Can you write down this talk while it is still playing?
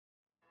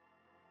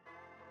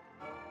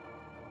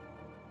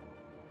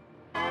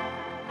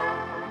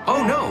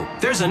Oh no,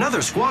 there's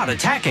another squad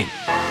attacking.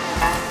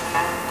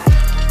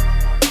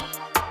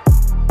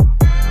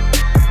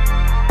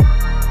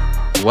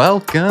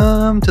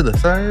 Welcome to the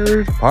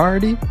Third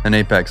Party, an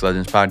Apex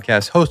Legends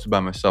podcast hosted by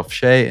myself,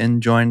 Shay,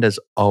 and joined as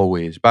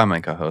always by my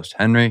co-host,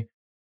 Henry.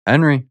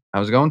 Henry,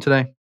 how's it going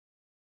today?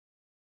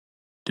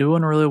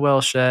 Doing really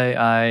well, Shay.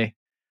 I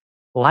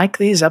like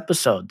these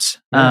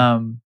episodes.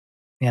 Yeah.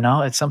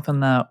 It's something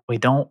that we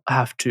don't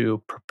have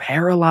to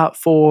prepare a lot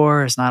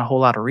for. It's not a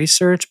whole lot of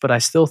research, but I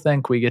still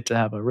think we get to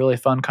have a really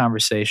fun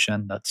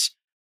conversation that's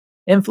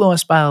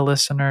influenced by the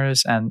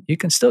listeners, and you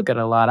can still get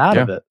a lot out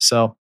Yeah. of it.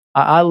 So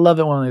I love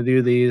it when we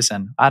do these,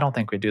 and I don't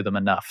think we do them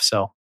enough.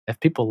 So if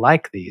people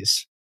like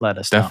these, let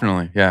us know.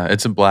 Definitely. Yeah,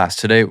 it's a blast.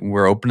 Today,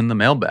 we're opening the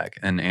mailbag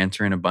and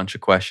answering a bunch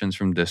of questions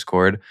from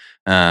Discord.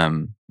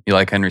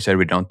 Like Henry said,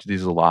 we don't do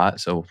these a lot.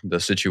 So the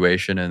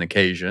situation and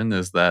occasion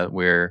is that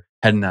we're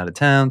heading out of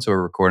town. So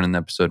we're recording an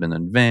episode in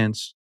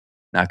advance.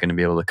 Not going to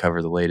be able to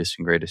cover the latest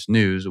and greatest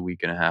news a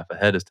week and a half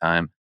ahead of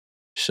time.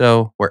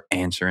 So we're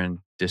answering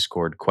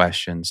Discord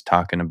questions,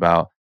 talking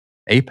about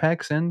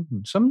Apex and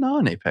some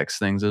non-Apex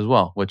things as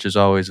well, which is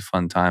always a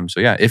fun time. So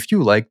yeah, if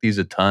you like these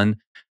a ton,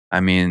 I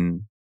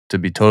mean, to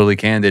be totally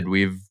candid,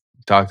 we've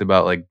talked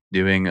about like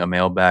doing a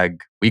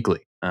mailbag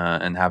weekly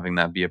and having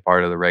that be a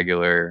part of the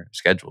regular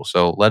schedule.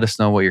 So let us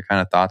know what your kind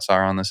of thoughts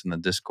are on this in the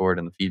Discord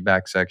and the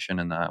feedback section,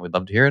 and we'd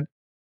love to hear it.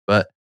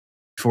 But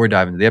before we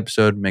dive into the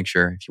episode, make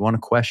sure if you want a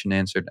question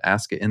answered,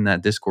 ask it in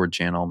that Discord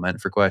channel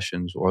meant for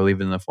questions, or leave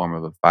it in the form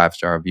of a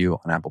 5-star review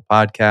on Apple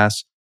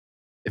Podcasts.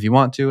 If you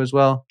want to as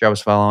well, drop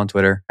us a follow on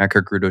Twitter at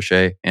Kirk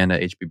O'Shea and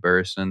at HB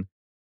Burrison.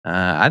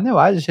 I know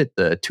I just hit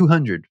the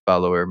 200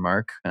 follower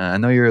mark. I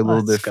know you're a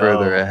little bit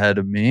further ahead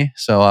of me,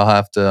 so I'll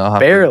have to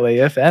barely,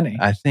 if any.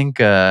 I think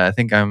I'm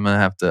gonna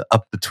have to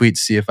up the tweets,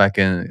 see if I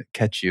can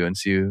catch you, and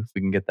see if we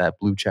can get that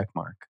blue check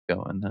mark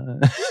going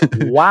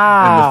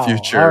Wow. in the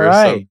future All or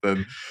right.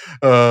 something.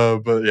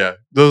 But yeah,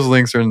 those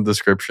links are in the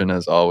description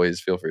as always.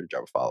 Feel free to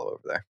drop a follow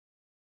over there.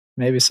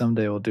 Maybe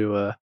someday we'll do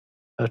a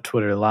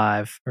Twitter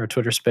Live or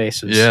Twitter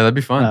Spaces. Yeah, that'd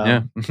be fun.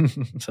 Yeah.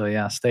 So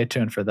yeah, stay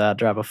tuned for that.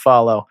 Drop a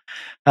follow.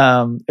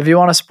 If you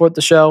want to support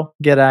the show,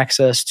 get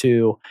access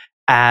to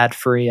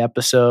ad-free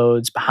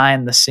episodes,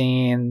 behind the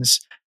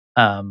scenes,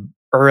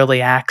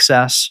 early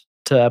access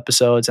to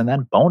episodes, and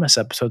then bonus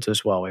episodes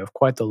as well. We have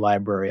quite the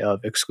library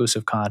of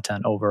exclusive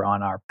content over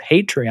on our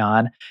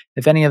Patreon.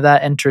 If any of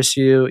that interests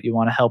you, you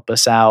want to help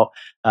us out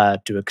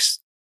to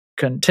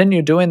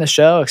continue doing the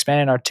show,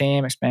 expanding our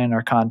team, expanding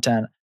our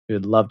content, we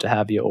would love to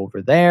have you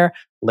over there.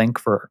 Link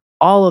for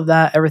all of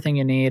that, everything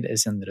you need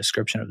is in the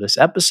description of this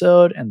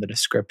episode and the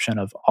description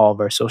of all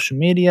of our social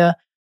media.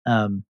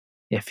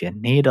 If you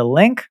need a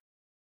link,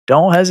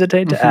 don't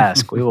hesitate to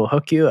ask. We will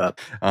hook you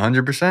up.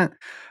 100%.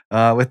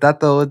 With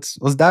that though,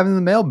 let's dive into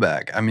the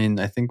mailbag. I mean,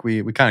 I think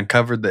we kind of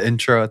covered the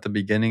intro at the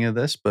beginning of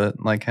this, but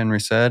like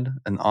Henry said,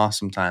 an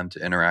awesome time to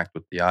interact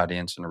with the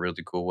audience in a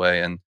really cool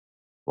way. And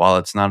while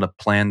it's not a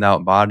planned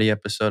out body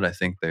episode, I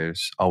think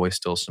there's always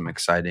still some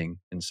exciting,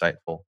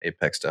 insightful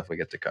Apex stuff we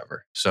get to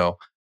cover. So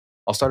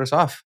I'll start us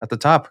off at the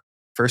top.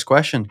 First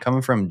question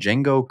coming from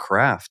Django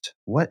Craft.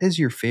 What is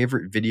your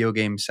favorite video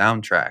game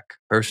soundtrack?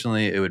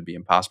 Personally, it would be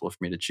impossible for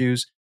me to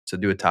choose, so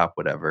do a top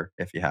whatever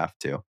if you have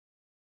to.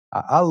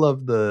 I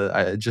love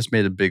I just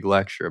made a big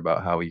lecture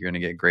about how you're going to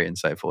get great,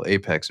 insightful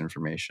Apex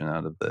information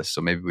out of this.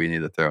 So maybe we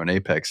need to throw an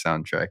Apex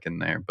soundtrack in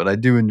there. But I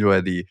do enjoy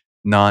the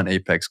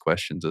non-Apex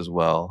questions as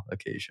well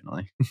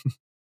occasionally.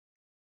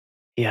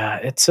 Yeah,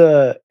 it's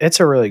a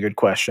really good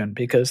question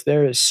because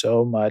there is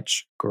so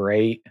much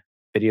great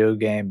video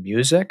game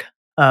music.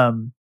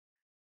 It's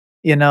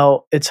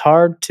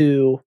hard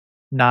to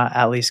not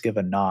at least give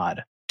a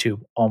nod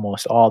to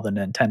almost all the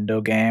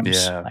Nintendo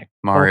games, Yeah, like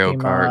Mario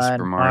Kart, Pokemon,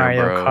 Super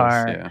Mario Bros.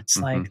 Kart. Yeah. It's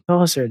like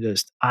those are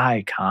just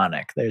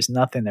iconic. There's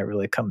nothing that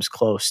really comes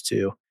close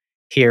to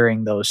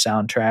hearing those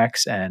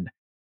soundtracks and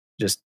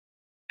just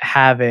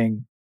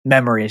having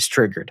memories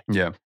triggered.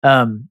 Yeah.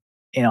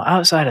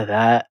 Outside of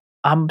that,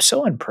 I'm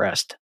so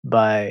impressed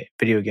by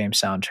video game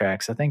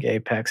soundtracks. I think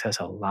Apex has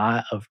a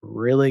lot of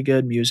really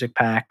good music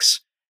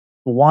packs.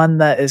 One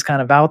that is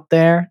kind of out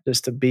there,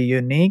 just to be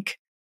unique,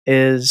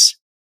 is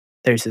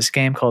there's this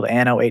game called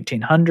Anno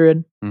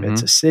 1800.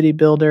 It's a city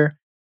builder.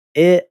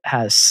 It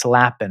has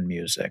slapping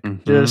music,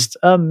 just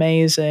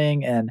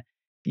amazing. And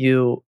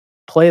you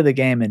play the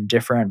game in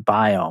different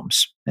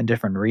biomes in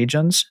different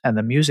regions, and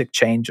the music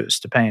changes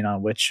depending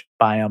on which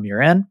biome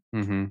you're in.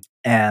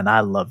 And I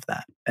love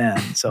that.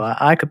 And so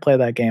I could play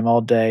that game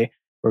all day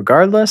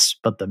regardless,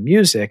 but the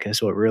music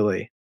is what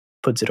really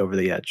puts it over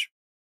the edge.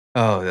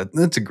 Oh,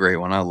 that's a great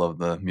one. I love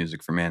the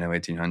music from Anno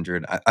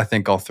 1800. I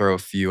think I'll throw a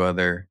few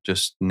other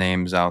just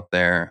names out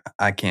there.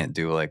 I can't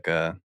do like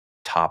a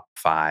top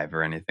 5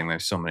 or anything.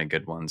 There's so many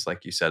good ones,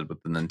 like you said,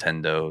 with the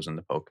Nintendos and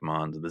the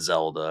Pokemons, the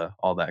Zelda,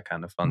 all that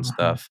kind of fun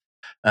stuff.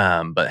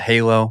 But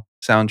Halo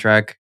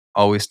soundtrack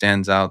always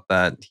stands out.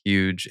 That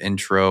huge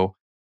intro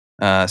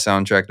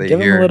soundtrack that Give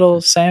you hear. him a little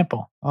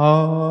sample.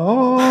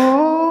 Oh,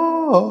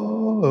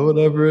 or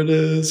whatever it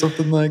is,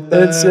 something like It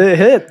that. hits.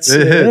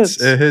 It It hits.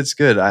 hits. It hits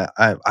good.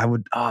 I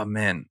would. Oh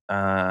man.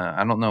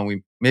 I don't know.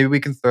 Maybe we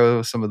can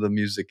throw some of the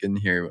music in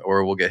here,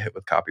 or we'll get hit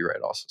with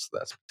copyright also. So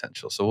that's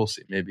potential. So we'll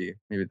see. Maybe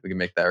we can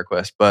make that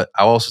request. But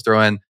I'll also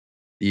throw in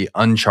the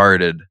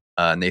Uncharted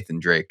Nathan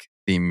Drake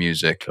theme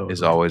music is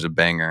Totally. always a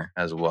banger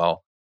as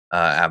well.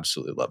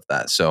 Absolutely love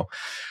that. So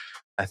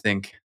I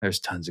think there's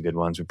tons of good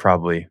ones. We're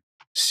probably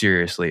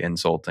seriously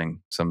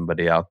insulting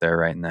somebody out there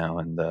right now,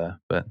 and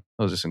but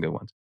those are some good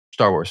ones.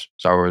 Star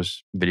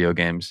Wars video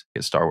games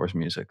get Star Wars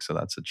music, so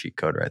that's a cheat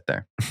code right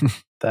there.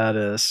 That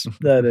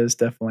is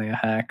definitely a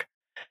hack.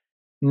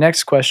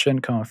 Next question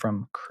coming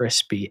from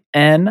Crispy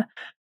N.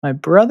 My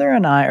brother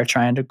and I are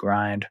trying to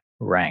grind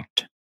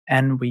ranked,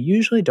 and we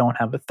usually don't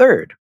have a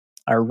third.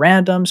 Our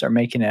randoms are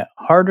making it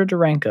harder to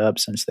rank up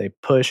since they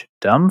push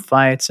dumb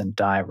fights and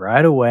die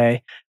right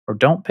away or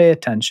don't pay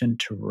attention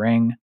to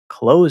ring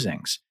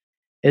closings.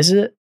 Is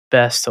it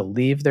best to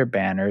leave their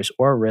banners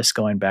or risk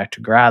going back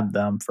to grab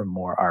them for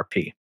more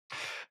RP?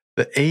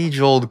 The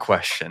age-old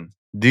question: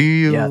 Do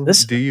Yeah, you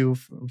this do you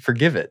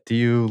forgive it? Do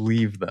you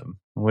leave them?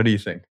 What do you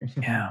think?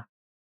 yeah.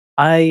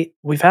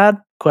 We've had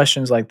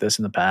questions like this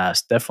in the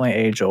past, definitely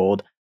age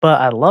old,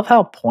 but I love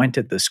how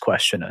pointed this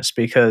question is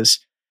because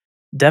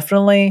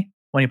definitely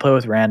when you play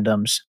with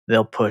randoms,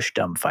 they'll push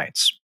dumb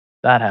fights.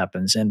 That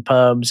happens in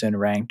pubs and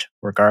ranked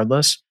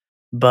regardless.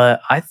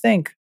 But I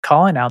think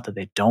calling out that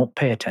they don't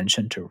pay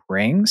attention to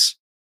rings,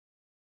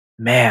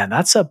 man,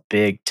 that's a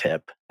big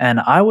tip. And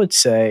I would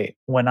say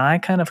when I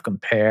kind of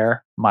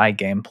compare my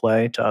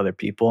gameplay to other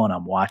people and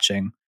I'm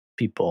watching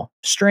people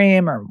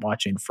stream or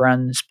watching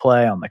friends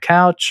play on the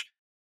couch,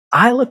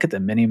 I look at the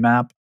mini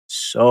map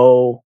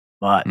so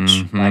much.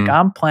 Like Mhm.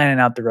 I'm planning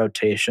out the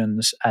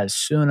rotations as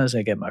soon as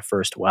I get my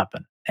first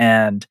weapon.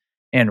 And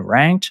in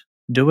ranked,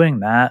 doing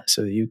that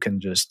so that you can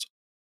just,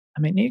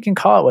 I mean, you can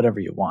call it whatever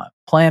you want,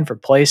 playing for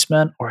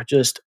placement or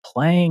just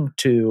playing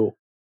to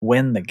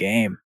win the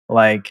game.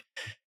 Like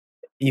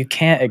you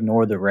can't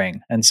ignore the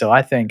ring. And so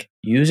I think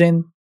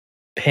using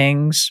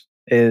pings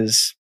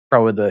is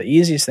probably the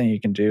easiest thing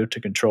you can do to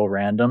control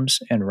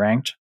randoms in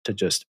ranked to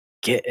just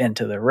get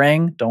into the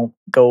ring. Don't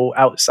go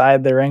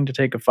outside the ring to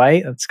take a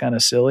fight. That's kind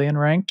of silly in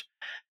ranked.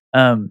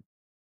 Um,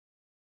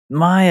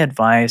 my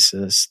advice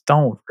is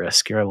don't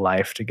risk your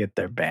life to get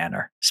their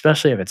banner,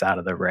 especially if it's out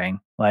of the ring.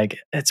 Like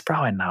it's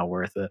probably not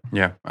worth it.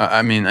 Yeah.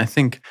 I mean, I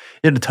think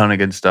you had a ton of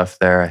good stuff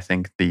there. I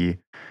think the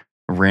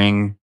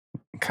ring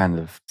kind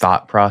of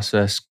thought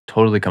process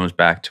totally comes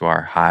back to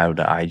our how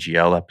to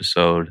IGL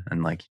episode.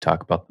 And like you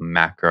talk about the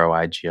macro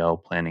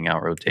IGL planning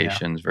out Yeah.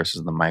 rotations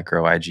versus the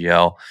micro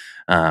IGL,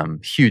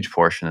 huge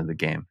portion of the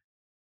game.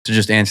 To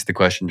just answer the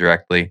question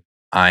directly,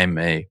 I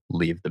may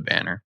leave the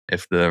banner.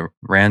 If the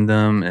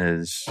random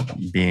is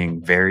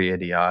being very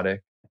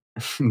idiotic,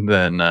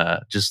 then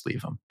just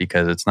leave them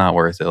because it's not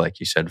worth it, like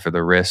you said, for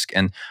the risk.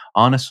 And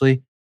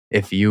honestly,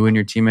 if you and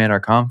your teammate are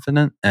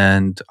confident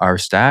and are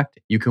stacked,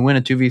 you can win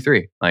a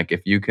 2v3. Like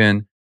if you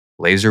can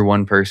laser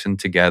one person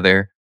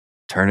together,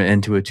 turn it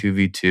into a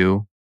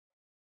 2v2,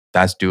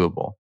 that's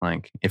doable.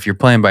 Like if you're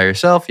playing by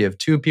yourself, you have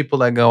two people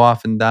that go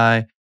off and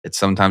die. It's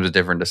sometimes a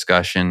different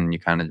discussion. You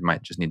kind of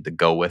might just need to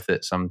go with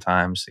it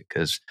sometimes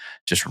because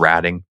just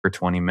ratting for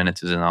 20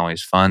 minutes isn't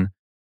always fun.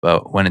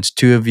 But when it's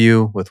two of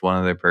you with one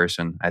other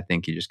person, I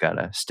think you just got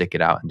to stick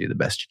it out and do the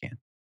best you can.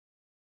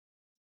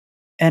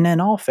 And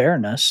in all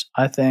fairness,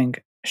 I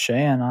think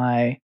Shay and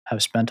I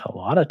have spent a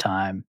lot of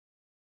time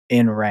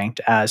in ranked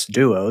as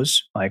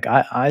duos. Like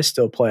I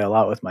still play a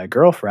lot with my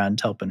girlfriend,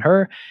 helping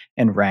her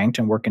in ranked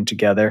and working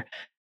together.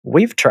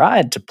 We've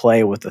tried to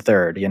play with the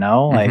third,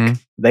 like Hmm.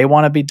 they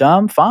want to be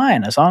dumb,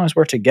 fine. As long as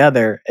we're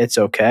together, it's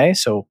okay.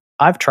 So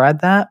I've tried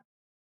that.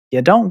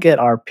 You don't get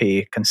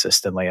RP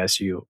consistently as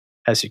you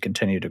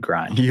continue to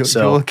grind. You'll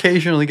So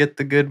occasionally get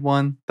the good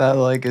one that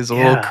like is a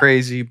little yeah.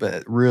 crazy,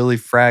 but really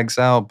frags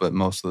out. But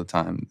most of the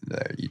time,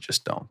 you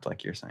just don't,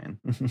 like you're saying.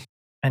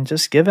 And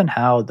just given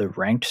how the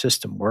ranked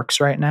system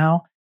works right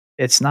now,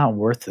 it's not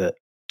worth it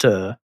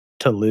to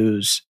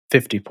lose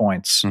 50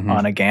 points Hmm.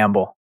 on a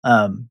gamble,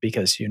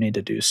 because you need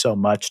to do so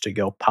much to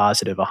go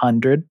positive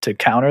 100 to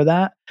counter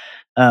that.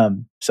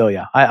 So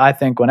yeah, I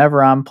think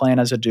whenever I'm playing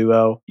as a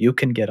duo, you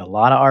can get a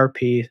lot of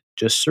RP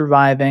just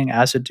surviving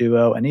as a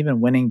duo and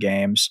even winning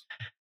games.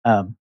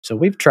 So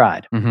we've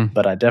tried, Hmm.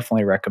 but I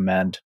definitely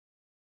recommend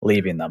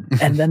leaving them.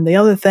 And then the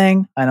other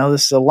thing, I know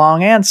this is a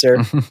long answer,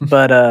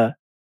 but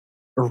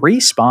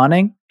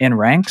respawning in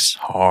ranks,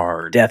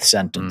 Hard. death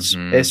sentence.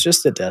 Hmm. It's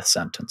just a death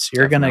sentence.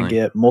 You're going to Definitely.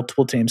 get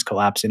multiple teams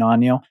collapsing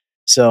on you.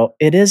 So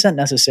it isn't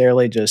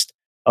necessarily just,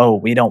 oh,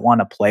 we don't want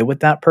to play with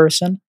that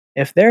person.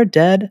 If they're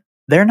dead,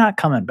 they're not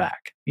coming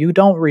back. You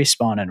don't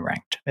respawn in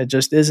ranked. It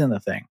just isn't the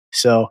thing.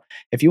 So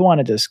if you want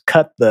to just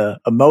cut the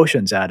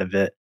emotions out of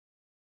it,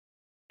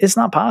 it's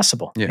not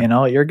possible.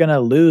 Yeah. You're going to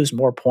lose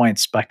more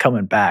points by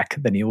coming back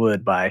than you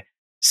would by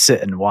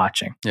sitting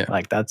watching. Yeah.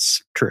 Like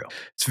that's true.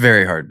 It's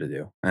very hard to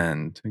do,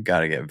 and you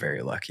gotta get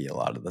very lucky a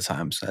lot of the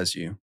times as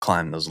you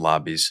climb those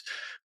lobbies.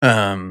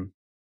 Um,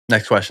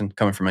 Next question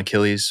coming from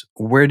Achilles.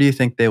 Where do you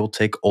think they will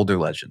take older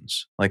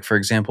legends? Like, for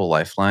example,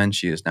 Lifeline,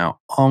 she is now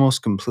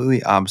almost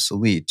completely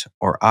obsolete,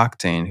 or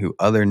Octane, who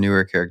other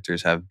newer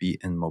characters have beat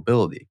in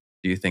mobility.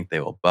 Do you think they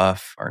will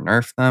buff or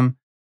nerf them?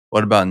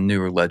 What about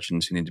newer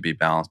legends who need to be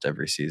balanced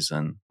every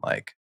season,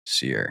 like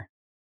Seer?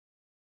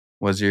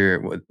 What's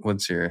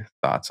your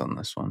thoughts on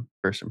this one?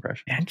 First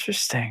impression.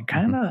 Interesting. Mhm.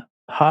 Kind of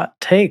hot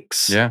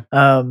takes. Yeah.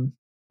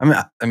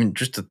 I mean,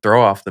 just to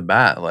throw off the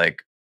bat,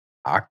 like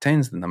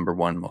Octane's the number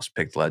one most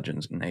picked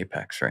legends in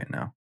Apex right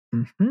now.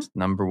 Mhm. It's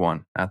number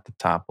one at the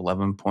top,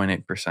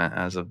 11.8%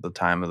 as of the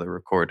time of the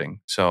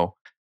recording. So,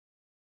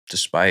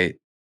 despite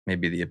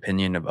maybe the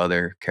opinion of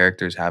other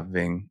characters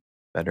having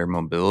better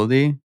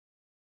mobility,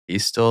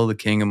 he's still the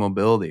king of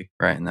mobility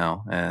right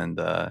now and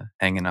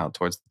hanging out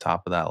towards the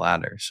top of that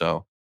ladder.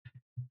 So,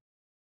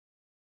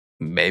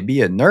 maybe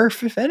a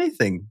nerf, if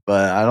anything,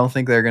 but I don't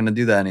think they're going to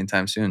do that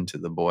anytime soon to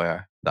the boy,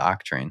 the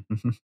Octane.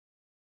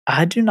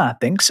 I do not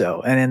think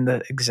so. And in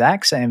the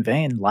exact same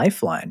vein,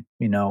 Lifeline,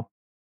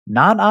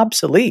 not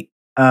obsolete.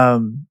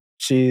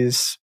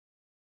 She's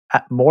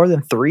more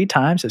than 3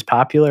 times as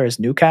popular as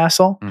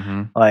Newcastle.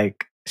 hmm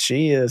Like,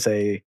 she is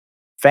a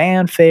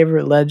fan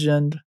favorite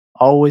legend,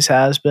 always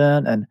has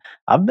been, and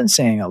I've been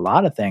seeing a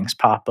lot of things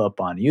pop up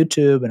on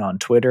YouTube and on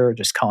Twitter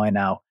just calling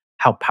out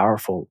how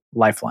powerful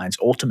Lifeline's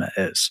ultimate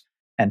is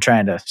and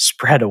trying to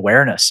spread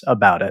awareness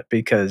about it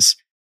because,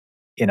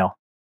 you know,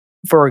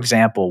 for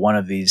example, one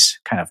of these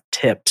kind of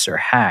tips or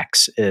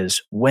hacks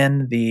is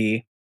when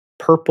the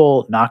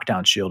purple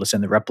knockdown shield is in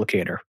the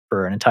replicator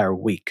for an entire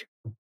week,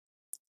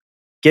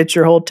 get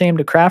your whole team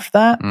to craft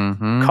that,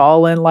 hmm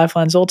call in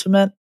Lifeline's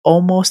ultimate,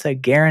 almost a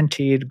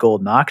guaranteed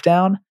gold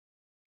knockdown.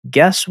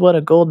 Guess what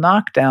a gold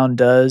knockdown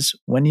does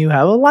when you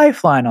have a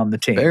lifeline on the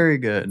team? Very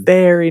good.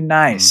 Very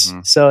nice.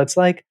 hmm So it's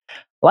like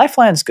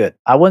Lifeline's good.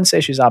 I wouldn't say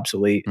she's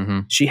obsolete.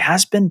 hmm She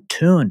has been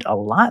tuned a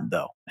lot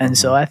though. And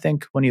so hmm I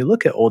think when you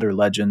look at older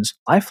legends,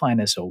 Lifeline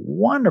is a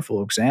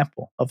wonderful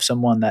example of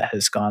someone that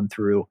has gone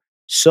through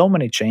so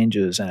many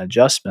changes and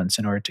adjustments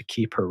in order to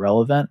keep her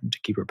relevant and to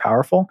keep her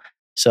powerful.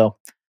 So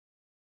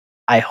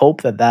I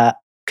hope that that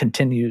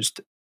continues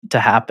to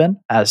happen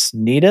as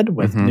needed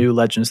with hmm new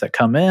legends that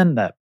come in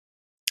that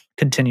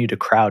continue to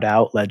crowd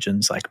out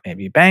legends like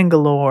maybe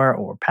Bangalore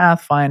or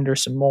Pathfinder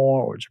some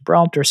more or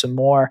Gibraltar some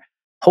more.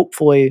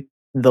 Hopefully,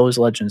 those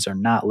legends are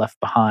not left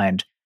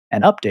behind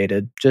and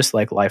updated just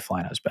like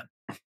Lifeline has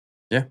been.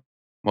 Yeah.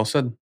 Well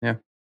said. Yeah.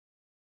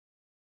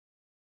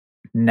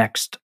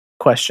 Next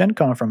question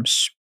coming from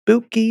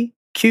Spooky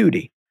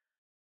Cutie.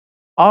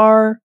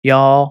 Are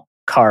y'all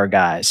car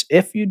guys?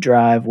 If you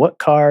drive, what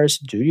cars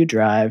do you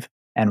drive?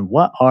 And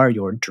what are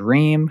your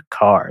dream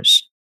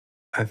cars?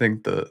 I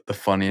think the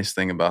funniest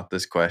thing about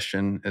this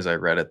question is I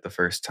read it the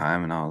first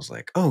time and I was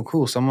like, "Oh,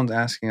 cool! Someone's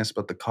asking us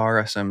about the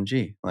car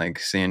SMG, like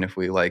seeing if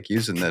we like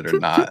using it or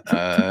not,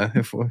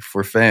 if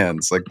we're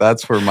fans." Like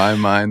that's where my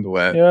mind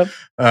went. Yep.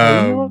 Are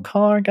you all Um,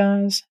 car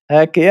guys?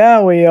 Heck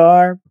yeah, we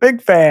are.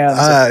 Big fans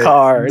of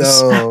cars.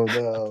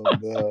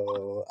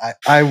 no.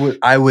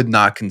 I would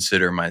not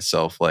consider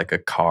myself like a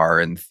car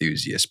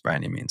enthusiast by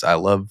any means. I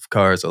love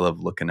cars. I love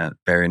looking at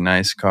very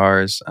nice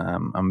cars.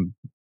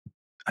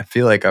 I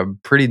feel like I'm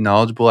pretty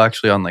knowledgeable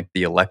actually on like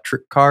the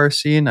electric car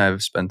scene.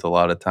 I've spent a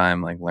lot of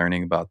time like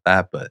learning about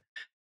that, but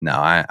no,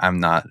 I'm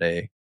not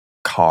a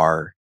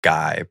car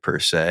guy per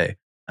se.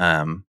 I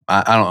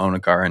don't own a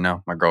car right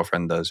now. My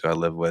girlfriend does, who I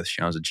live with.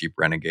 She owns a Jeep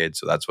Renegade,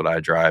 so that's what I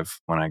drive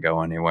when I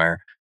go anywhere.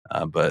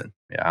 But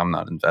yeah, I'm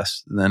not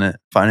invested in it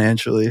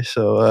financially,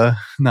 so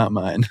not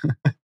mine.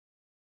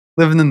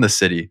 Living in the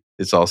city,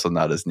 it's also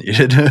not as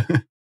needed.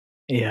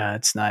 Yeah,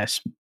 it's nice.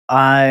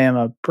 I am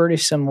a pretty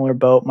similar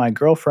boat. My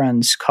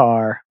girlfriend's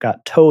car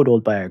got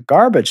totaled by a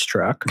garbage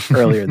truck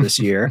earlier this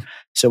year.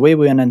 So we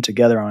went in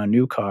together on a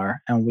new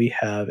car and we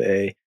have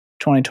a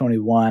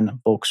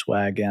 2021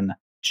 Volkswagen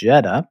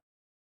Jetta.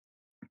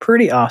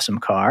 Pretty awesome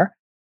car.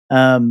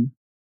 Um,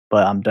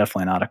 but I'm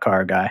definitely not a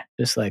car guy,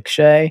 just like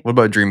Shay. What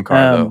about dream car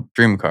though? Um,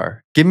 Dream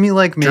car. Give me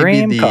like maybe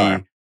dream car.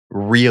 the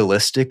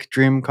realistic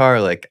dream car.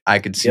 Like I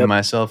could see Yep.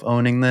 myself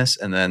owning this,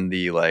 and then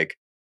the like,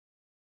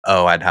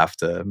 oh, I'd have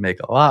to make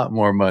a lot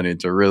more money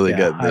to really Yeah,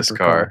 get this hypercar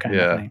car. kind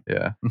of Yeah, thing.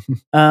 yeah.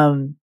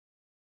 Um,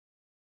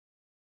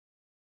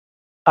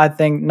 I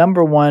think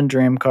number one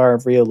dream car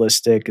of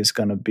realistic is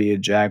going to be a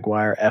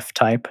Jaguar F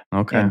Type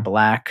Okay. in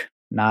black,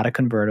 not a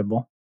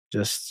convertible,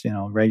 just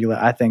regular.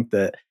 I think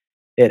that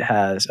it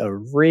has a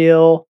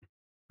real.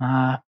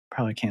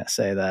 Probably can't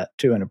say that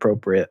too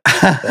inappropriate.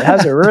 It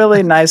has a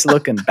really nice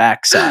looking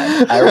backside.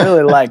 I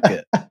really like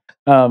it.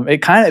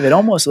 It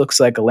almost looks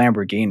like a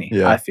Lamborghini. I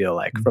Yeah. feel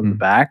like from the Mhm.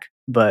 back,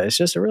 but it's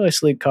just a really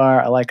sleek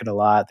car. I like it a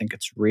lot. I think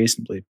it's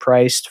reasonably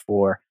priced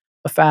for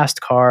a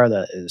fast car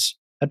that is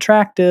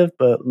attractive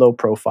but low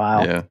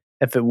profile. Yeah.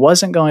 If it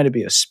wasn't going to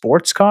be a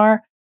sports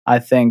car, I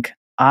think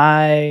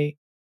I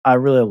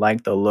really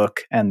like the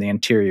look and the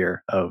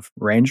interior of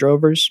Range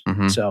Rovers.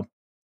 Mhm. So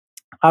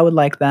I would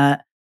like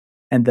that.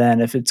 And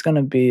then if it's going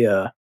to be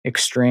a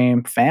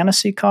extreme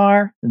fantasy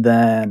car,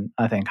 then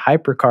I think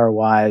hypercar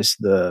wise,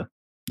 the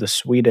the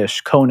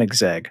Swedish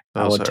Koenigsegg.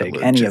 I Those would are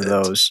take any of legit.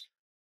 those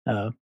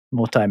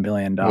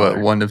multi-million What,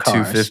 dollar one of cars.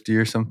 250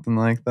 or something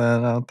like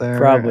that out there? I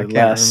Probably can't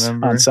less on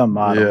remember. some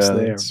models. Yeah,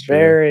 They are that's true.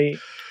 very,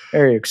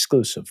 very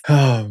exclusive.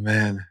 Oh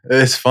man,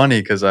 it's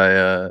funny because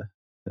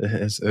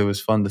it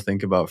was fun to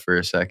think about for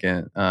a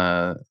second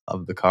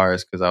of the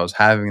cars because I was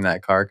having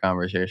that car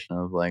conversation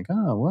of like,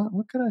 oh,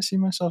 what could I see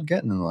myself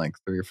getting in like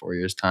 3 or 4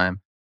 years time?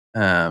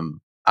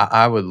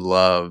 I would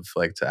love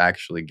like to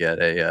actually get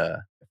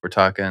if we're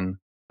talking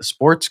a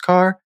sports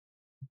car,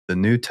 the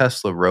new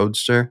Tesla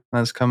Roadster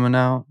that's coming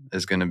out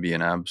is going to be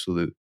an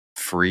absolute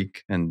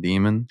freak and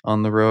demon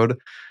on the road,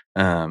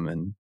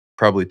 and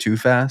probably too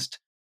fast.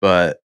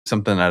 But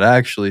something I'd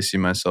actually see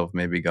myself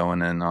maybe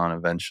going in on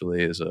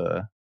eventually is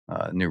a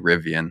new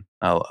Rivian.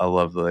 I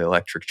love the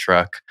electric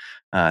truck.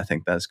 I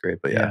think that's great.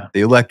 But yeah, Yeah.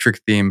 the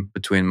electric theme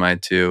between my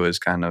two is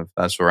kind of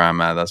that's where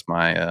I'm at. That's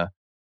my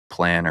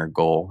plan or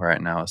goal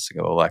right now is to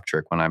go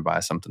electric when I buy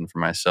something for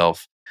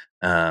myself.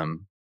 A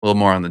little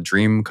more on the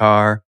dream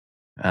car.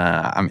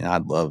 I mean,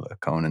 I'd love a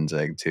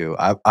Koenigsegg too.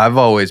 I've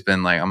always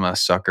been like I'm a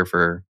sucker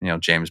for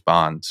James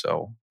Bond.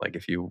 So like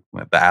if you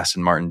the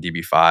Aston Martin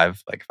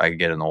DB5, like if I could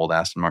get an old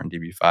Aston Martin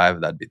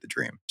DB5, that'd be the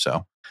dream.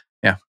 So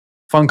yeah,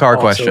 fun car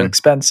Also question.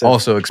 expensive.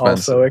 Also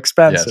expensive. Also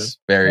expensive. Yes,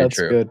 very That's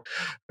true. good.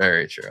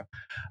 Very true.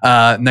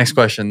 Next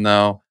question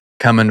though,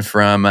 coming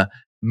from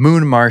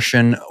Moon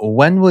Martian.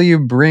 When will you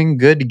bring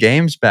good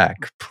games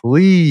back,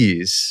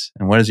 please?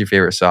 And what is your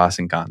favorite sauce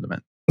and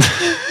condiment?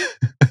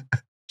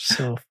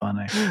 So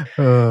funny.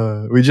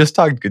 We just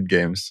talked good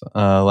games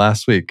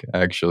last week,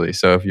 actually.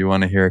 So if you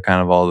want to hear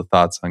kind of all the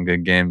thoughts on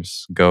good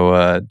games,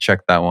 go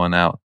check that one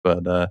out.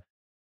 But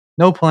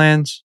no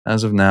plans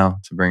as of now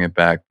to bring it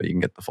back, but you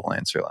can get the full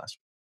answer last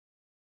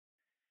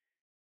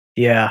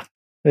Yeah,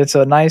 it's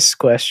a nice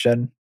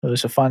question. It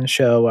was a fun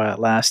show while it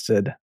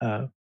lasted.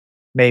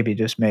 Maybe,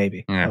 just maybe,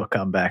 week. Yeah. it'll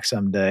come back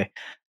someday.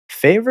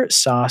 Favorite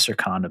sauce or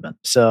condiment?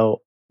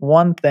 So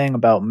one thing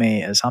about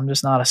me is I'm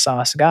just not a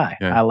sauce guy.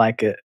 Yeah. I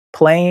like it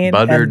plain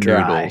Buttered and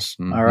dry. noodles.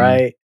 All Mhm.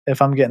 right. If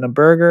I'm getting a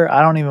burger,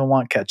 I don't even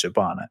want ketchup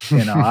on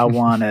it. I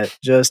want it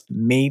just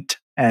meat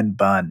and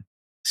bun.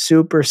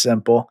 Super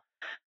simple.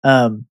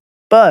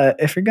 But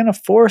if you're gonna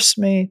force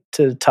me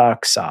to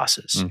talk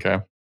sauces, Okay.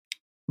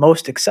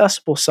 most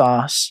accessible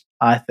sauce,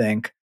 I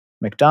think,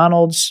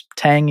 McDonald's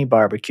tangy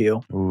barbecue,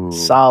 Ooh,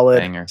 solid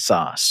banger.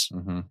 sauce.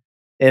 Mhm.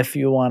 If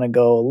you want to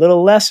go a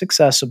little less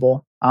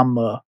accessible, I'm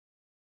a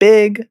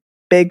big,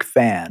 big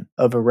fan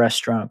of a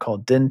restaurant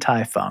called Din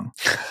Tai Fung.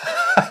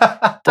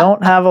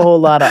 Don't have a whole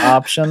lot of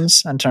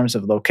options in terms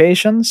of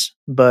locations,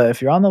 but if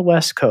you're on the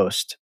West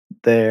Coast,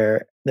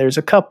 there's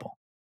a couple.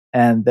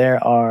 And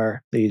there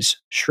are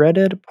these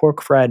shredded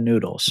pork fried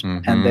noodles,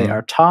 and they Mhm.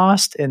 are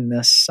tossed in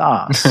this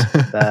sauce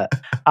that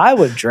I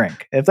would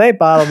drink. If they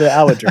bottled it,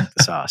 I would drink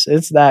the sauce.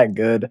 It's that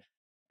good.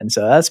 And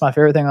so that's my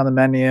favorite thing on the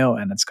menu,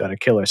 and it's got a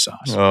killer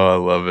sauce. Oh, I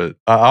love it.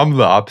 I'm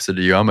the opposite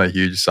of you. I'm a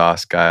huge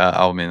sauce guy.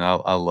 I mean,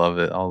 I love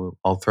it.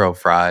 I'll throw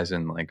fries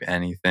in like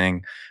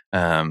anything.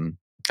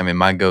 I mean,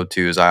 my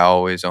go-to is I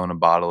always own a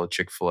bottle of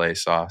Chick-fil-A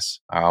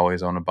sauce. I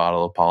always own a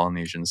bottle of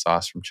Polynesian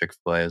sauce from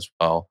Chick-fil-A as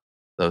well.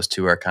 Those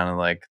two are kind of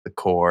like the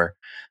core.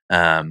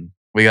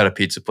 We got a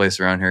pizza place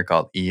around here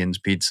called Ian's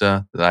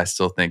Pizza that I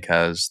still think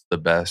has the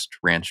best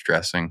ranch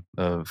dressing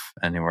of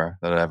anywhere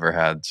that I've ever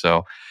had.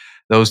 So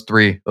those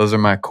three, those are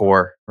my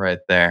core right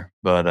there.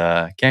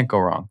 But can't go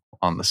wrong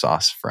on the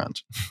sauce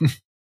front.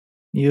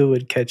 You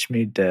would catch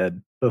me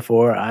dead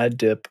before I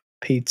dip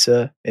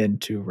pizza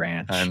into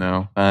ranch. I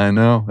know.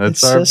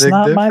 That's It's our just big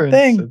not my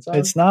difference. thing.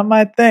 It's not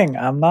my thing.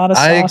 I'm not a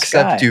I sauce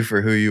accept guy. you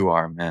for who you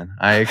are, man.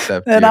 I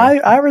accept And you.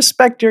 I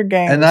respect your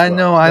game. And as I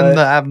know well, I'm but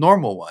the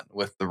abnormal one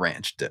with the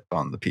ranch dip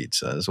on the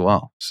pizza as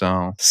well.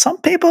 So some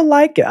people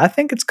like it. I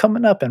think it's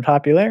coming up in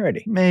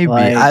popularity. maybe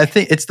Like, I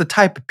think it's the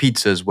type of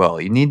pizza as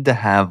well. You need to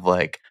have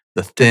like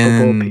the typical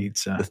thin,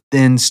 pizza. the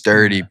thin,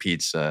 sturdy Yeah.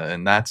 pizza,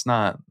 and that's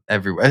not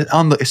everywhere.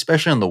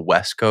 Especially on the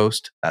West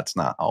Coast, that's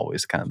not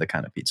always kind of the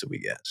kind of pizza we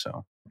get.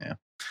 So yeah.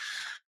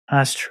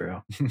 That's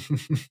true.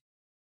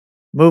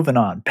 Moving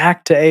on.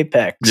 Back to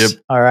Apex. Yep.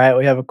 All right.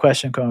 We have a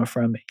question coming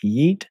from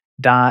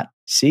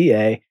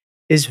Yeet.ca.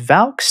 Is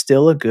Valk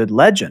still a good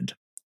legend?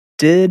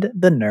 Did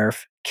the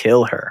nerf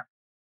kill her?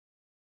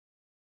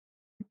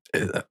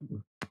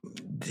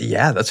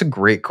 Yeah, that's a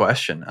great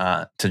question.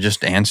 To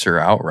just answer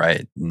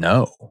outright,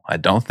 no, I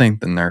don't think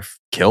the nerf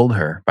killed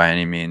her by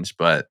any means,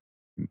 but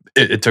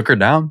it took her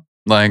down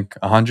like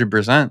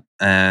 100%.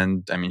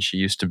 And I mean, she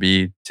used to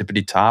be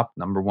tippity top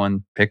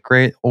 #1 pick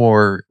rate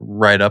or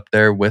right up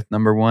there with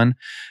 #1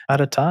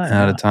 At a time.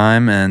 at yeah. a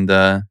time. And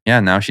yeah,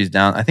 now she's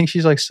down. I think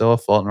she's like still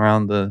floating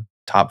around the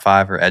top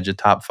 5 or edge of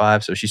top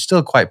 5. So she's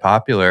still quite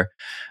popular.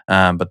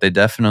 But they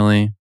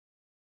definitely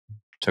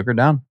took her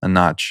down a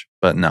notch.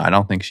 But no, I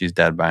don't think she's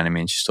dead by any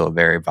means. She's still a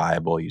very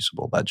viable,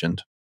 usable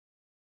legend.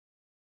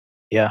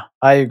 Yeah,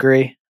 I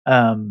agree.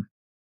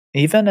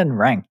 Even in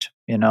ranked,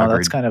 that's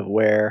Agreed. kind of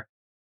where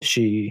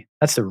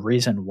that's the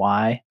reason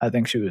why I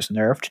think she was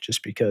nerfed,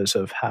 just because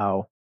of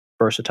how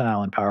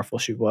versatile and powerful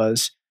she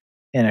was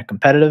in a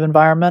competitive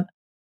environment.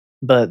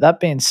 But that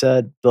being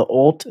said, the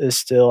ult is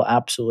still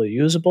absolutely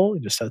usable.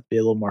 You just have to be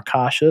a little more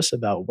cautious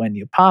about when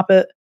you pop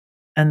it.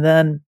 And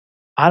then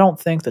I don't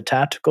think the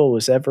tactical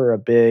was ever a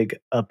big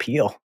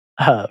appeal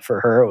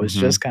for her. It was Hmm.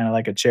 just kind of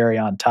like a cherry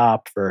on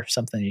top for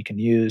something you can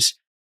use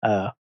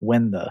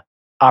when the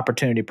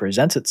opportunity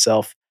presents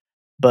itself.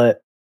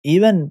 But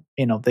even,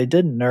 they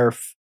did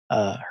nerf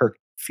her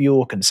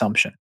fuel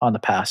consumption on the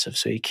passive.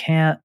 So you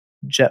can't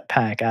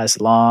jetpack as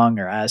long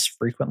or as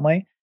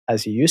frequently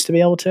as you used to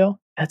be able to.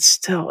 It's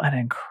still an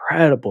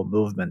incredible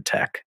movement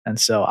tech. And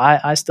so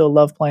I still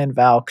love playing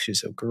Valk.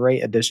 She's a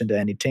great addition to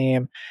any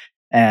team.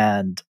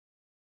 And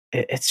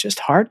it's just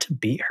hard to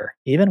beat her,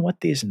 even with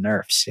these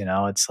nerfs.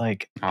 It's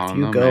like I if don't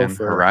you know, go man.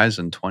 for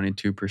Horizon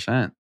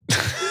 22%.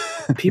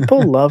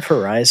 people love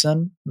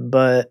Horizon,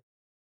 but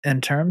in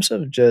terms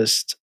of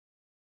just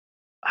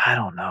I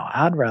don't know.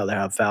 I'd rather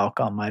have Valk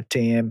on my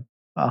team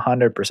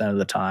 100% of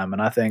the time,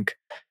 and I think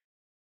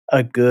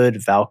a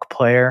good Valk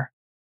player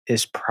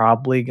is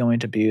probably going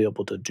to be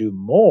able to do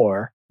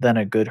more than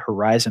a good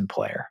Horizon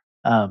player.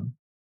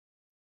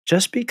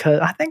 Just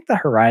because I think the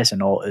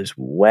Horizon ult is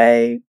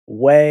way,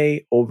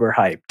 way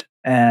overhyped,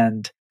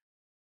 and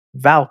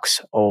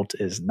Valk's ult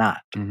is not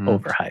Hmm.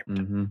 overhyped.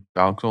 Hmm.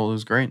 Valkyrie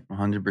is great,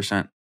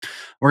 100%.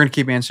 We're going to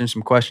keep answering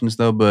some questions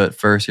though, but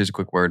first, here's a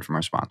quick word from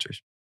our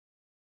sponsors.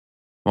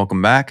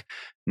 Welcome back.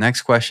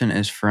 Next question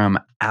is from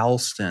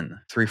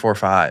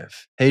Alston345.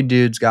 Hey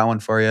dudes, got one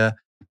for you.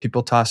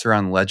 People toss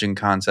around legend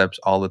concepts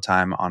all the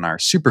time on our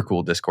super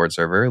cool Discord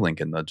server, link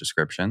in the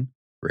description.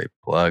 Great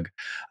plug.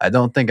 I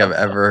don't think I've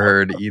ever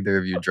heard either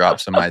of you drop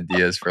some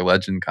ideas for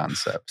legend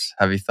concepts.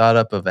 Have you thought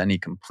up of any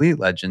complete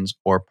legends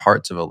or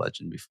parts of a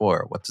legend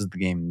before? What does the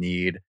game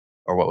need,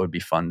 or what would be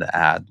fun to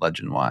add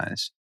legend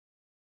wise?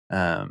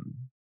 Um,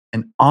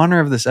 in honor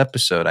of this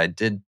episode, I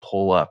did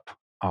pull up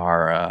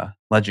our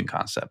legend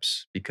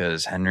concepts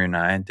because Henry and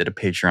I did a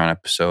Patreon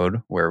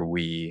episode where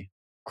we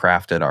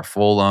crafted our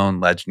full own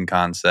legend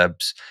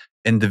concepts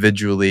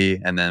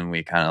individually, and then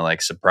we kind of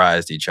like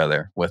surprised each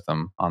other with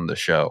them on the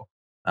show.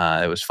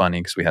 It was funny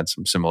because we had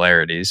some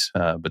similarities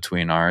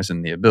between ours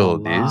and the A lot.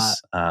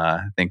 abilities.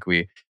 I think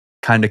we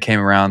kind of came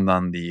around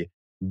on the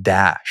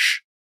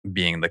dash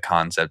being the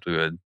concept we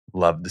would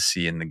love to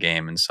see in the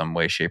game in some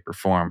way, shape, or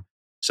form.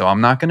 So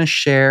I'm not going to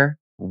share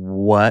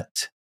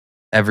what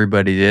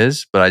everybody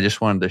is, but I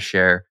just wanted to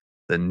share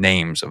the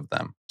names of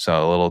them.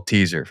 So a little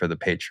teaser for the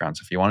Patreon.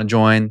 So if you want to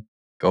join,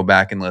 go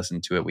back and listen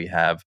to it. We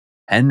have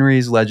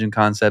Henry's Legend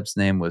Concepts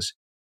name was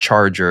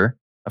Charger,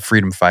 a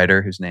freedom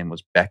fighter whose name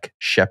was Beck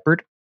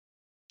Shepherd.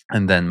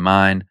 And then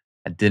mine,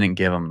 I didn't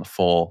give him the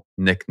full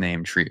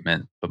nickname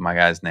treatment, but my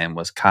guy's name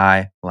was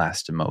Kai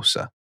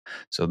Lastimosa.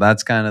 So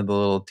that's kind of the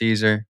little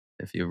teaser.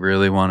 If you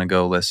really want to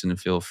go listen,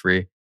 feel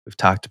free. We've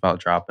talked about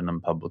dropping them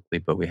publicly,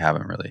 but we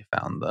haven't really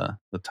found the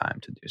time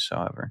to do so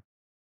ever.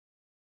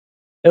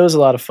 It was a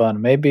lot of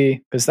fun.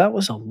 Maybe because that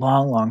was a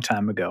long, long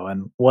time ago.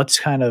 And what's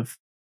kind of,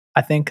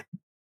 I think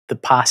the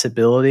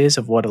possibilities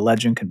of what a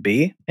legend could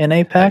be in Has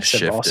Apex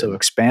have also shifted.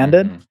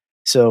 expanded. Hmm.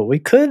 So we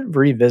could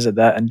revisit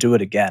that and do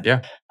it again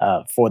Yeah.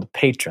 for the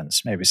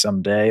patrons, maybe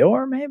someday,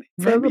 or maybe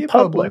for the Maybe a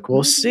public. public.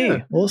 We'll Maybe, yeah.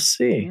 see. We'll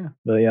see. Yeah.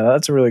 But yeah,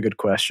 that's a really good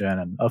question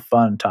and a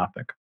fun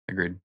topic.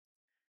 Agreed.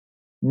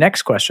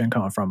 Next question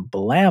coming from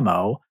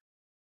Blamo.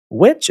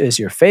 Which is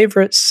your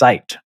favorite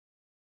site?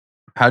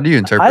 How do you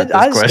interpret this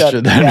I just got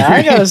question, I got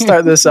to Henry?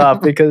 start this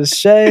off because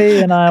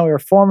Shay and I we were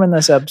forming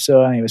this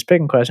episode and he was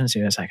picking questions.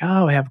 He was like,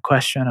 "Oh, we have a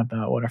question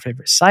about what our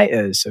favorite site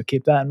is, so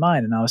keep that in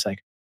mind." And I was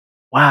like,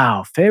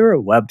 "Wow,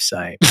 favorite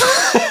website?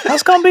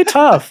 That's gonna be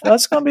tough.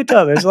 That's gonna be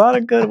tough. There's a lot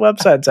of good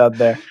websites out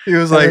there." He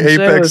was And like then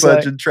Shay was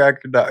like,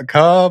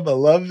 ApexLegendTracker.com. I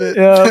love it.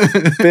 "Yeah,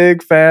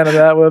 big fan of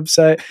that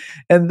website."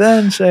 And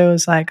then Shay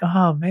was like,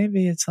 "Oh,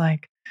 maybe it's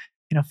like."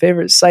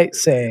 Favorite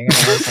sightseeing. And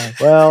I was like,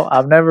 well,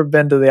 I've never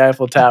been to the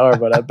Eiffel Tower,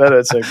 but I bet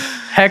it's a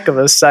heck of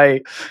a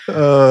sight.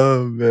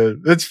 Oh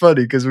man, it's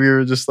funny because we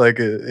were just like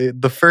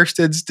the first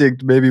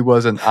instinct maybe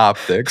wasn't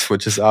optics,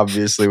 which is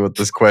obviously what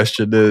this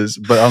question is.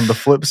 But on the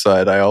flip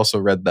side, I also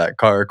read that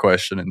car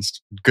question and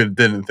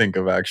didn't think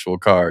of actual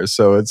cars.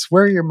 So it's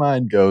where your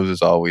mind goes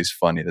is always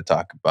funny to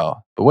talk about.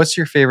 But what's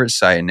your favorite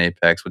site in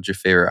Apex? What's your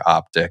favorite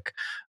optic?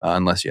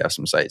 Unless you have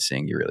some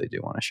sightseeing you really do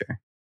want to share.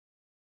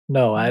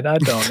 No, I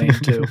don't need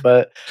to.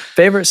 But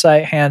favorite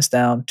site, hands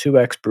down,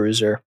 2X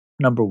Bruiser,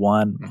 number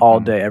one, all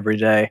Mhm. day, every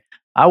day.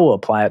 I will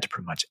apply it to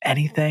pretty much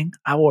anything.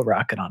 I will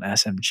rock it on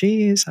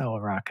SMGs. I will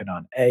rock it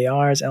on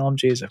ARs,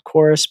 LMGs, of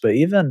course, but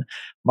even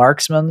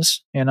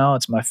marksmans,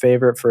 it's my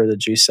favorite for the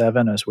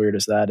G7, as weird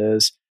as that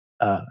is.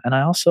 And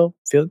I also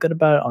feel good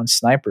about it on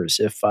snipers.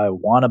 If I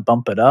want to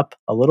bump it up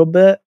a little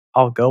bit,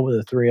 I'll go with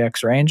a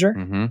 3X Ranger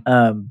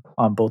Mhm.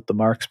 on both the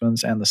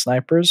marksmans and the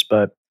snipers.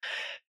 But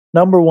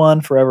number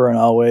one forever and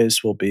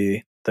always will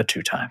be the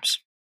 2 times.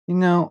 You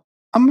know,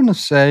 I'm gonna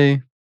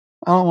say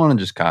I don't want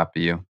to just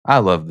copy you. I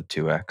love the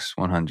 2X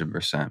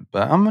 100%,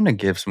 but I'm gonna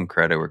give some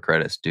credit where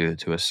credit's due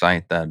to a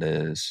site that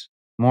is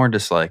more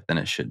disliked than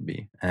it should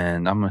be,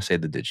 and I'm gonna say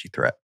the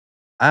DigiThreat.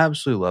 I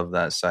absolutely love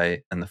that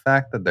site, and the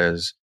fact that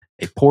there's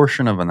a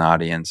portion of an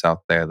audience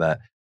out there that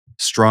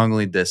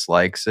strongly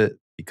dislikes it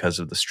because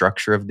of the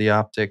structure of the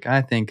optic,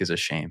 I think is a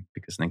shame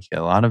because I think you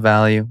get a lot of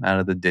value out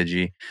of the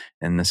Digi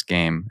in this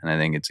game. And I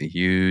think it's a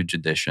huge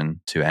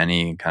addition to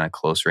any kind of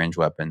close range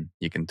weapon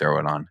you can throw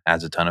it on.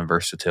 Adds a ton of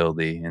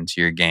versatility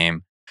into your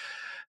game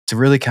to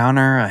really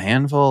counter a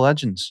handful of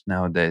legends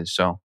nowadays.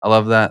 So I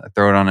love that. I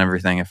throw it on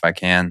everything if I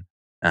can.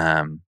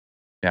 Um,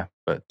 yeah,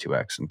 but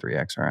 2X and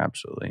 3X are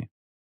absolutely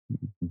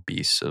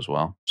beasts as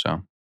well.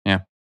 So yeah.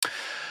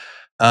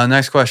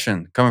 Next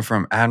question coming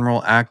from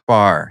Admiral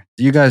Akbar.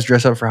 Do you guys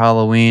dress up for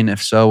Halloween?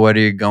 If so, what are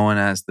you going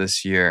as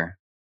this year?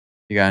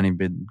 You got any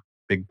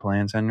big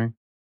plans, Henry?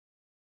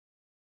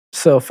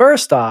 So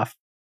first off,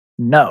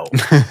 no,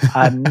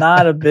 I'm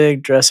not a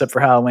big dress up for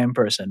Halloween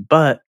person,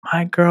 but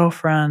my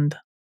girlfriend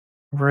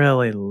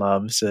really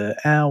loves it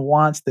and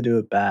wants to do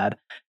it bad.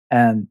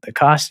 And the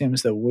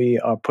costumes that we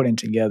are putting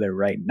together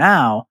right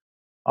now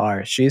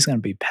are she's going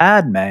to be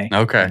Padme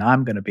Okay. and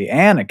I'm going to be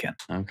Anakin.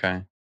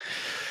 Okay.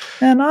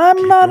 And I'm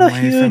Keep not a away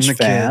from huge the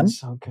fan.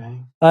 kids. Okay.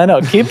 I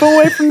know, keep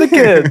away from the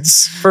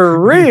kids for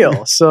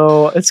real.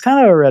 So it's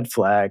kind of a red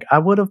flag. I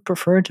would have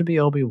preferred to be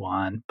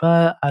Obi-Wan,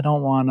 but I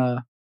don't want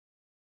to,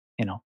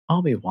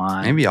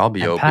 Obi-Wan Maybe I'll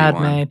be and Obi-Wan.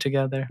 Padme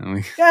together. And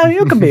we- Yeah,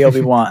 you can be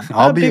Obi-Wan.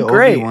 I'll That'd be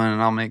great. Obi-Wan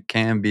and I'll make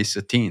Cam be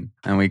Satine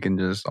and we can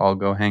just all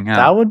go hang out.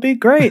 That would be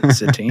great.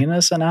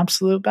 Satina's an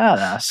absolute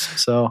badass.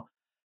 So,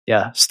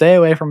 yeah, stay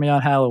away from me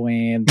on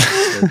Halloween.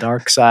 The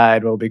dark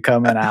side will be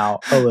coming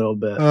out a little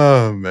bit.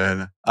 Oh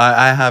man,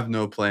 I have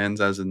no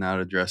plans as of now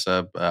to dress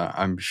up.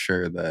 I'm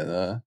sure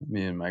that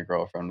me and my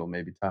girlfriend will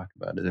maybe talk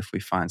about it if we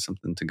find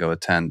something to go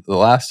attend. The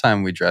last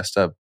time we dressed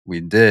up,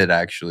 we did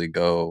actually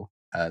go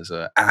as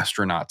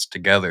astronauts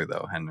together,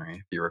 though, Henry.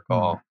 If you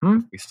recall,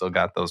 Mhm. we still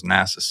got those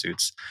NASA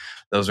suits.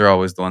 Those are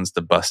always the ones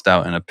to bust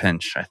out in a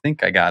pinch. I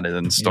think I got it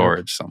in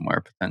storage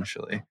somewhere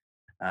potentially.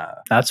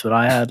 That's what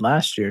I had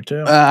last year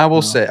too. I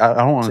will say I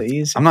don't want It's to.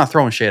 easy. I'm not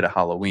throwing shade at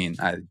Halloween.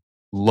 I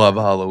love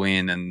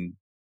Halloween and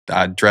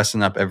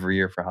dressing up every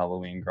year for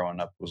Halloween growing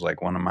up was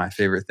like one of my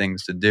favorite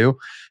things to do.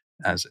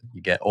 As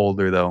you get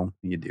older, though,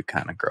 you do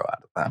kind of grow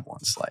out of that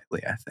one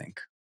slightly, I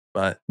think.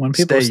 But When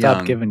people stay stop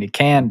young. giving you When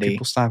candy,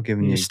 people stop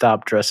giving you you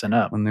stop dressing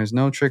up. when there's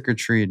no trick or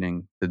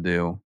treating to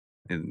do,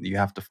 you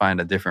have to find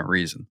a different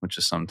reason, which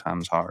is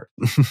sometimes hard.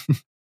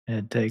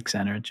 It takes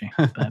energy.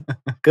 But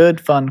good,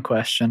 fun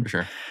question. For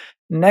sure.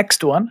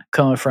 Next one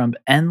coming from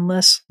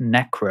Endless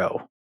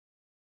Necro.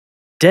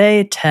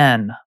 Day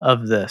 10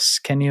 of this.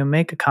 Can you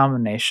make a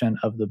combination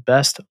of the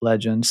best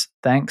legends?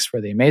 Thanks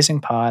for the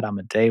amazing pod. I'm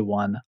a day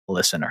one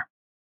listener.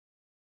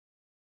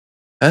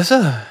 That's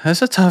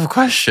a tough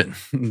question.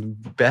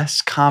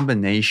 Best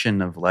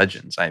combination of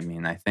legends. I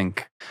mean, I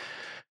think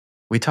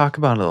we talk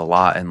about it a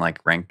lot in like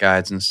rank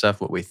guides and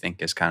stuff, what we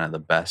think is kind of the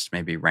best,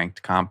 maybe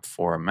ranked comp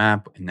for a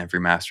map. In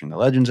every Mastering the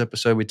Legends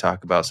episode, we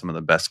talk about some of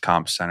the best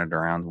comps centered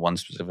around one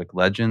specific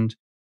legend.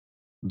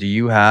 Do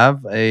you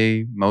have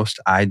a most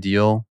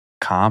ideal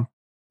comp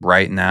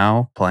right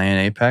now playing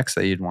Apex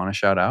that you'd want to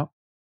shout out?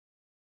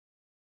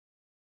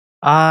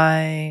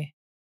 I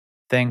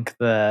think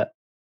that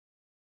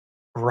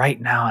right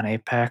now in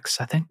Apex,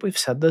 I think we've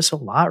said this a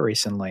lot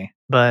recently,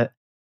 but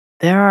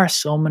there are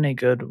so many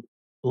good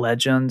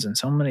legends and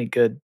so many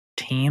good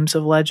teams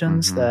of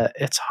legends Mhm. that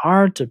it's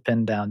hard to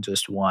pin down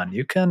just one.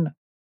 You can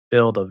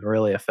build a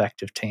really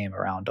effective team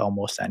around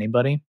almost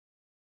anybody.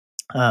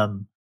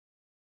 Um,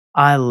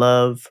 I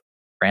love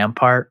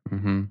Rampart,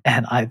 Mhm.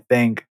 and I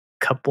think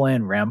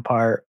coupling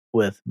Rampart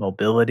with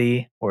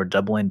mobility or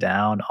doubling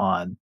down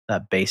on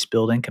that base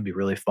building can be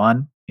really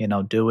fun.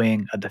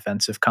 Doing a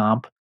defensive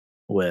comp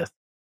with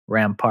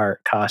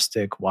Rampart,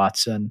 Caustic,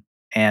 Watson,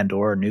 and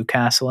or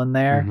Newcastle in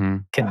there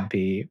Mhm. can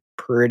be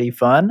pretty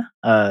fun.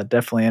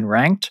 Definitely in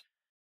ranked.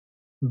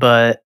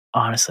 But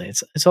honestly,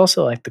 it's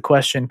also like the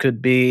question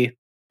could be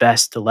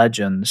best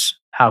legends.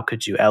 How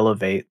could you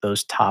elevate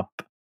those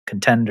top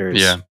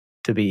contenders Yeah.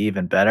 to be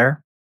even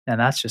better? And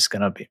that's just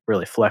gonna be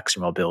really flex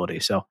your mobility.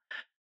 So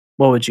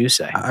what would you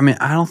say? I mean,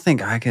 I don't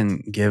think I can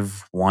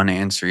give one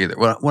answer either.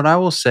 What I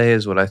will say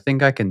is what I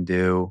think I can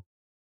do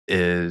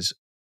is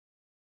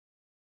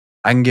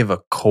I can give a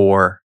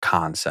core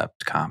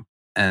concept comp.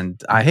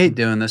 And I hate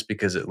doing this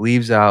because it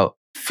leaves out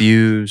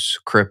Fuse,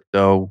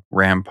 Crypto,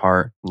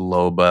 Rampart,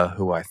 Loba,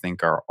 who I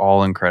think are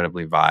all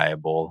incredibly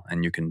viable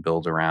and you can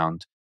build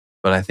around.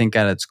 But I think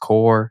at its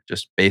core,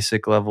 just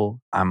basic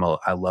level, I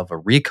love a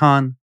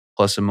recon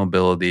plus a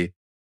mobility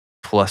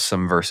plus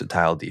some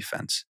versatile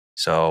defense.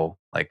 So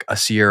like a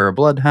Sierra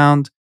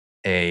Bloodhound,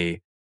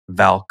 a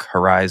Valk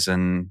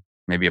Horizon,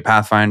 maybe a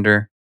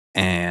Pathfinder,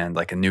 and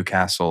like a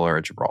Newcastle or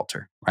a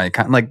Gibraltar. Right,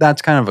 kind of like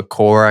that's kind of a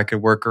core I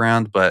could work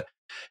around, but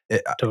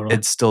it Totally.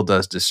 it still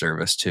does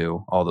disservice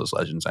to all those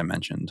legends I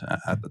mentioned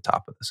at the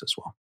top of this as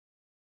well.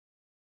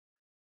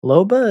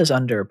 Loba is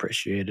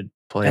underappreciated.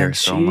 Player And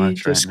so she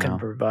much right just can now.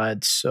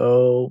 provide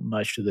so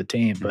much to the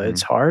team, but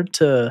it's Mhm. hard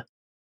to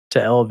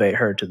elevate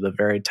her to the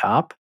very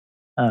top,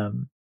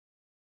 um,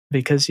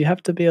 because you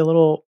have to be a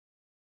little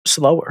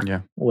slower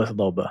Yeah. with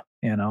Loba,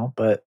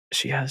 but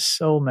she has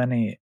so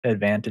many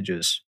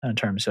advantages in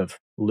terms of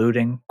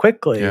looting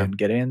quickly Yeah. and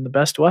getting the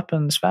best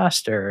weapons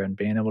faster and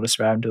being able to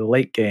survive into the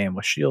late game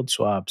with shield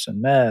swaps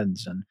and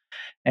meds and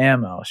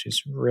ammo.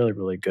 She's really,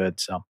 really good.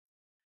 So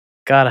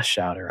gotta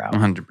shout her out.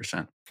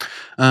 100%.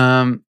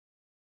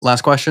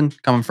 Last question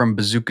coming from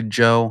Bazooka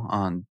Joe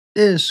on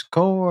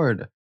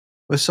Discord.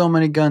 With so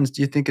many guns,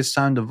 do you think it's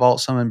time to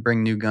vault some and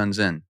bring new guns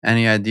in?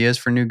 Any ideas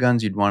for new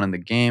guns you'd want in the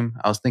game?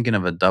 I was thinking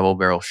of a double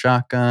barrel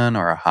shotgun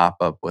or a hop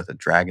up with a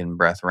dragon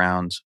breath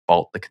rounds,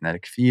 vault the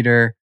kinetic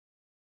feeder,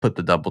 put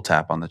the double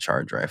tap on the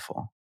charge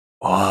rifle.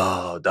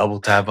 Oh, double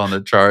tap on the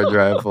charge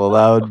rifle.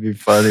 That would be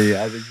funny.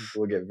 I think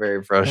people would get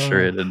very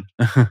frustrated.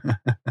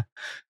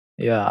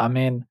 Yeah, I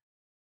mean,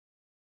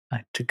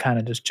 to kind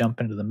of just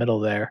jump into the middle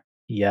there.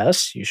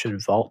 Yes, you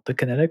should vault the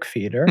kinetic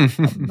feeder.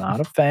 I'm not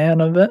a fan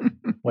of it.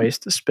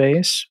 Waste of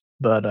space.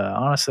 But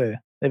honestly,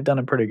 they've done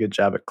a pretty good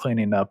job at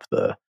cleaning up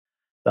the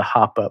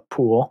hop up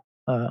pool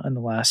in the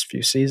last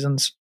few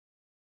seasons.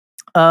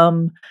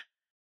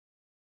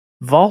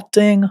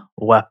 Vaulting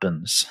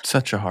weapons.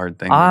 Such a hard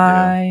thing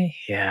to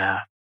Yeah.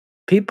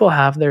 People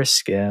have their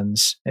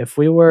skins. If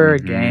we were a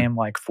Mhm. game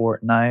like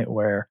Fortnite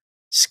where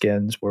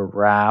skins were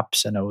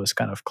wraps and it was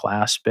kind of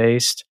class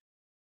based,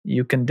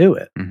 you can do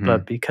it. Mhm.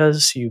 But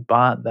because you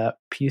bought that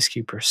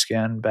Peacekeeper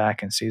skin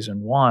back in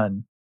season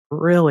 1,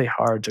 really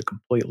hard to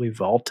completely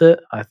vault it.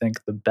 I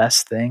think the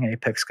best thing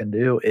Apex can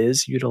do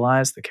is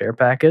utilize the care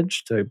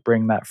package to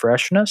bring that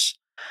freshness.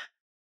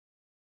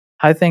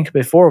 I think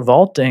before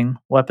vaulting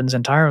weapons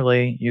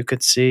entirely, you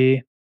could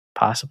see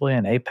possibly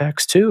an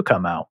Apex 2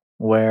 come out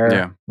where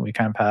Yeah. we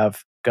kind of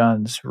have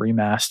guns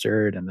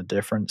remastered and the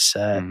different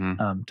set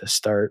Mhm. to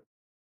start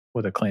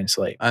with a clean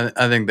slate.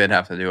 I think they'd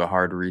have to do a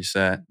hard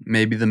reset.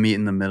 Maybe the meat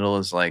in the middle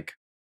is like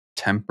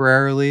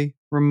temporarily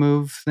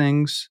remove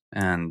things.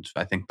 And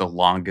I think the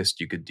longest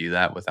you could do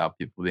that without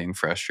people being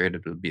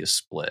frustrated would be a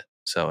split.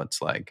 So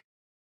it's like,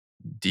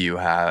 do you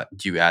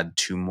add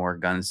 2 more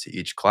guns to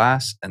each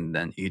class, and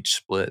then each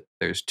split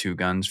there's 2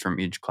 guns from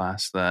each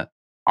class that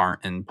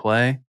aren't in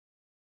play?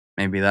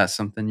 Maybe that's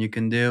something you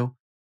can do.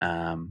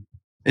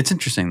 It's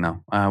interesting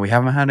though. We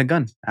haven't had a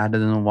gun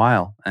added in a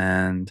while,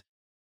 and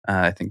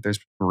I think there's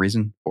a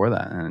reason for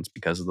that, and it's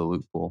because of the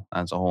loot pool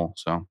as a whole.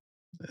 So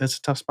it's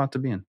a tough spot to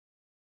be in.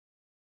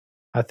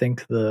 I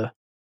think the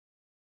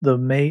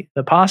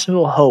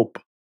possible hope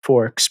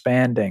for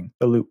expanding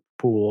the loot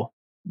pool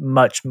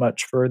much,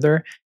 much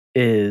further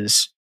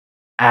is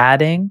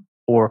adding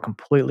or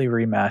completely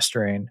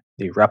remastering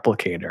the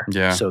replicator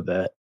Yeah. so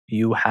that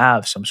you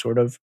have some sort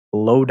of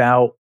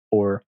loadout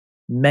or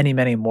many,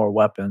 many more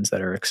weapons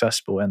that are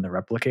accessible in the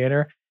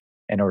replicator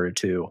in order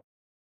to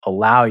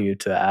allow you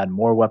to add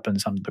more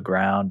weapons on the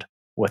ground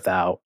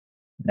without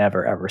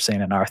never ever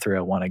seeing an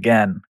R301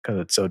 again because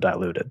it's so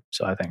diluted.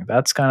 So I think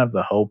that's kind of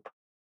the hope.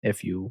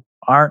 If you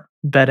aren't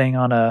betting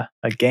on a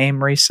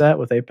game reset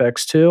with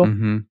Apex 2,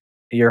 Mm-hmm.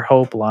 your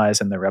hope lies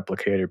in the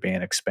replicator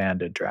being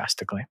expanded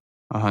drastically.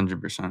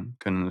 100%.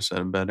 Couldn't have said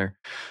it better.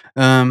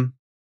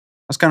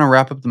 Let's kind of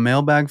wrap up the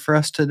mailbag for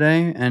us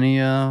today.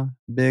 Any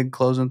big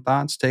closing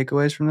thoughts,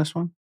 takeaways from this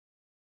one?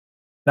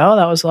 No,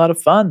 that was a lot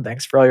of fun.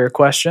 Thanks for all your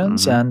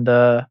questions, Mhm.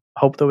 and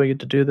hope that we get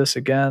to do this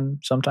again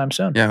sometime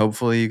soon. Yeah,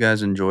 hopefully you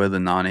guys enjoy the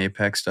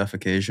non-Apex stuff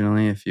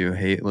occasionally. If you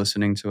hate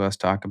listening to us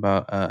talk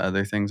about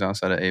other things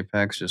outside of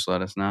Apex, just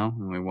let us know,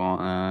 and we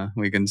won't.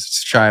 We can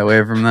shy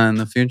away from that in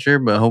the future.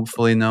 But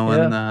hopefully,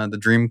 knowing the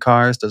dream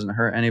cars doesn't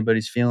hurt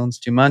anybody's feelings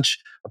too much.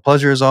 A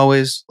pleasure as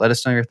always. Let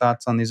us know your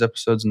thoughts on these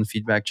episodes in the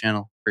feedback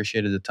channel.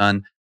 Appreciate it a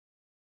ton.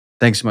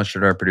 Thanks so much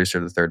to our producer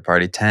of the Third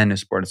Party 10 who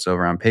supported us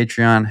over on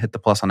Patreon. Hit the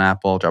plus on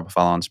Apple, drop a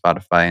follow on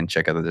Spotify, and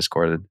check out the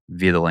Discord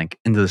via the link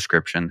in the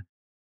description.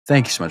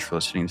 Thank you so much for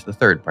listening to the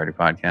Third Party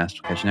Podcast.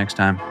 We'll catch you next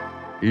time.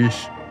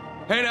 Peace.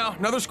 Hey now,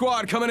 another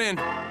squad coming in.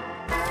 Boom!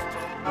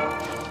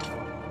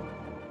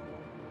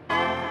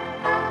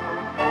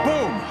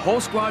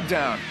 Whole squad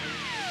down.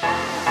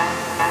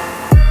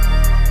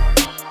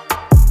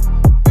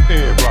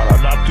 Hey,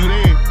 brother, not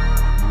today.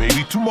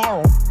 Maybe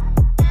tomorrow.